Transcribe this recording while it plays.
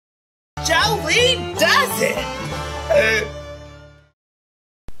Jolean does it!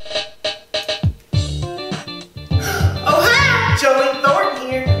 Oh, hi! Jolean Thorton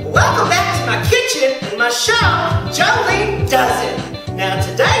here. Welcome back to my kitchen and my show, Jolean Does It. Now,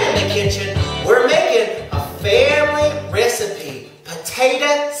 today in the kitchen, we're making a family recipe,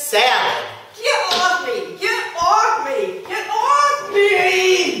 potato salad. Get off me! Get off me! Get off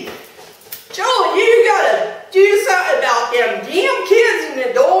me! Joe, you gotta do something about them damn kids in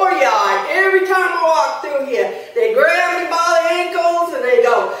the dooryard. Every time I walk through here, they grab me by the ankles and they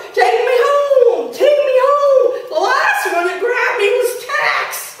go, "Take me home! Take me home!" The last one that grabbed me was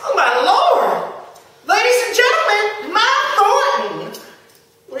Tex. Oh my Lord! Ladies and gentlemen, my Thornton!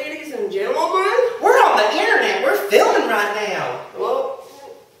 Ladies and gentlemen, We're on the internet. We're filming right now.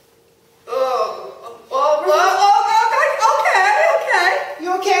 Okay.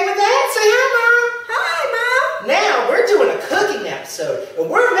 You okay with that? Say hi, Mom. Hi, Mom. Now, we're doing a cooking episode, and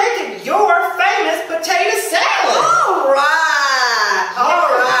we're making your famous potato salad. All right.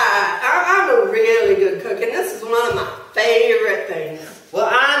 I'm a really good cook, and this is one of my favorite things. Well,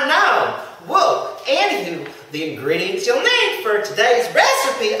 I know. Whoa, anywho, the ingredients you'll need for today's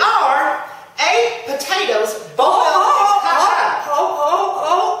recipe are 8 potatoes boiled and cut up.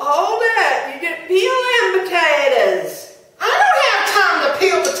 Hold it. You get peeling potatoes. I don't have time to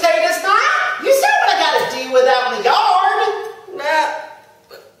peel potatoes now. You see what I got to deal with out in the yard?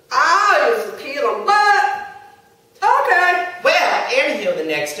 I used to peel them, but okay. Well, anywho, the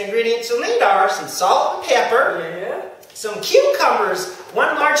next ingredients you'll need are some salt and pepper, Yeah. some cucumbers,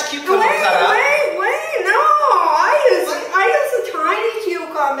 1 large cucumber cut up. Wait, no. I use the tiny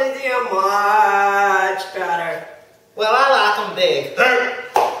cucumbers. They're much better. Well, I like them big.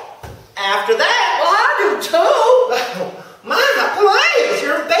 After that, Well, I do too. my please,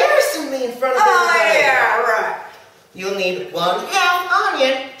 you're embarrassing me in front of everybody. Yeah, right. You'll need 1/2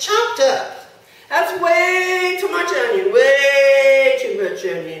 onion chopped up. That's way too much onion. Way too much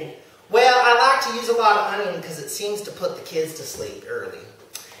onion. Well, I like to use a lot of onion because it seems to put the kids to sleep early.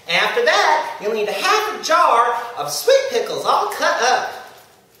 After that, you'll need 1/2 jar of sweet pickles all cut up.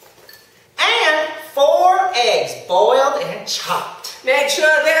 And 4 eggs boiled and chopped. Make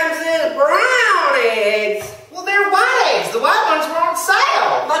sure them's is brown eggs. Well, they're white eggs. The white ones were on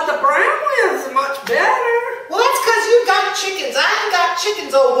sale. But the brown ones are much better. Well, that's because you got chickens. I ain't got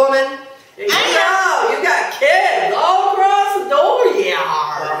chickens, old woman. You know, you got kids all across the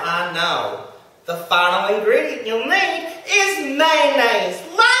dooryard. Well, I know. The final ingredient you'll need is mayonnaise.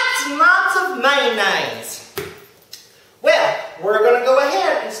 Lots and lots of mayonnaise. Well, we're going to go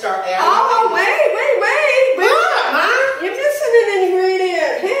ahead and start adding. Oh, wait. What, Mom? You're missing an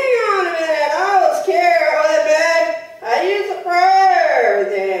ingredient. Hang on a minute. I was careful, babe. I use a prayer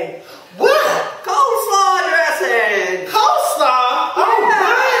thing. What? Coleslaw dressing. Coleslaw? Oh,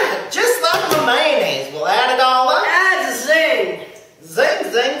 right. Just like the mayonnaise. We'll add it all up. That's a zing. Zing,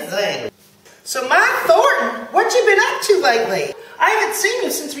 zing, zing. So, Mike Thornton, what you been up to lately? I haven't seen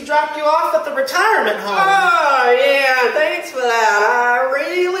you since we dropped you off at the retirement home. Oh, yeah, thanks for that. I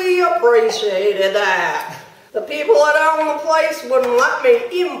really appreciated that. The people that own the place wouldn't let me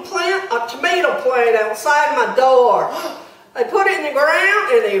even plant a tomato plant outside my door. They put it in the ground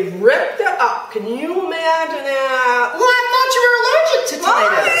and they ripped it up. Can you imagine that? Well, I thought you were allergic to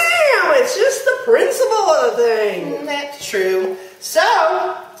tomatoes. Oh, yeah, it's just the principle of the thing. That's true. So,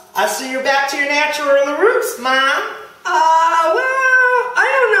 I see you're back to your natural roots, Mom. Well, I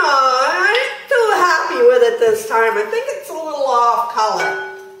don't know. I ain't too happy with it this time. I think it's a little off color.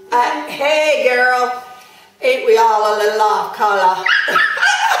 Hey, girl. Ain't we all a little off color?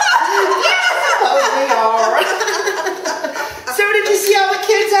 Yes, we are. So, did you see all the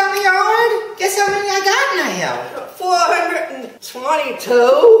kids out in the yard? Guess how many I got now? 422.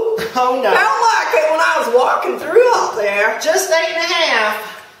 Oh, no. Felt like it when I was walking through out there. Just 8.5.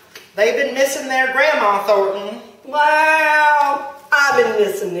 They've been missing their grandma, Thornton. Well, I've been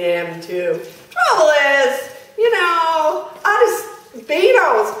missing them too. Trouble is,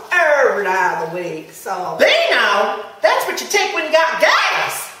 Beano's every night of the week, so. Beano? That's what you take when you got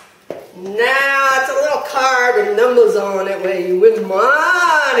gas. Now it's a little card with numbers on it where you win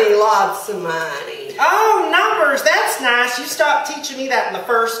money, lots of money. Oh, numbers, that's nice. You stopped teaching me that in the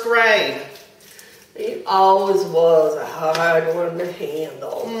 1st grade. It always was a hard one to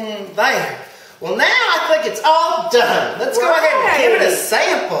handle. There. Well, now I think it's all done. Let's go ahead and give it a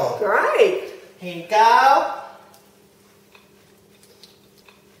sample. Great. Here you go.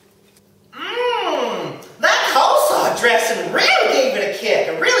 That coleslaw dressing really gave it a kick.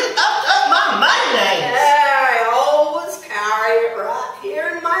 It really upped up my mayonnaise. Yeah, I always carry it right here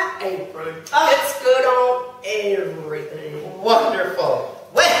in my apron. It's good on everything. Wonderful.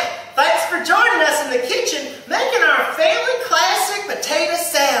 Well, thanks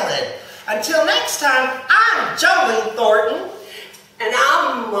Until next time, I'm Jolean Thorton.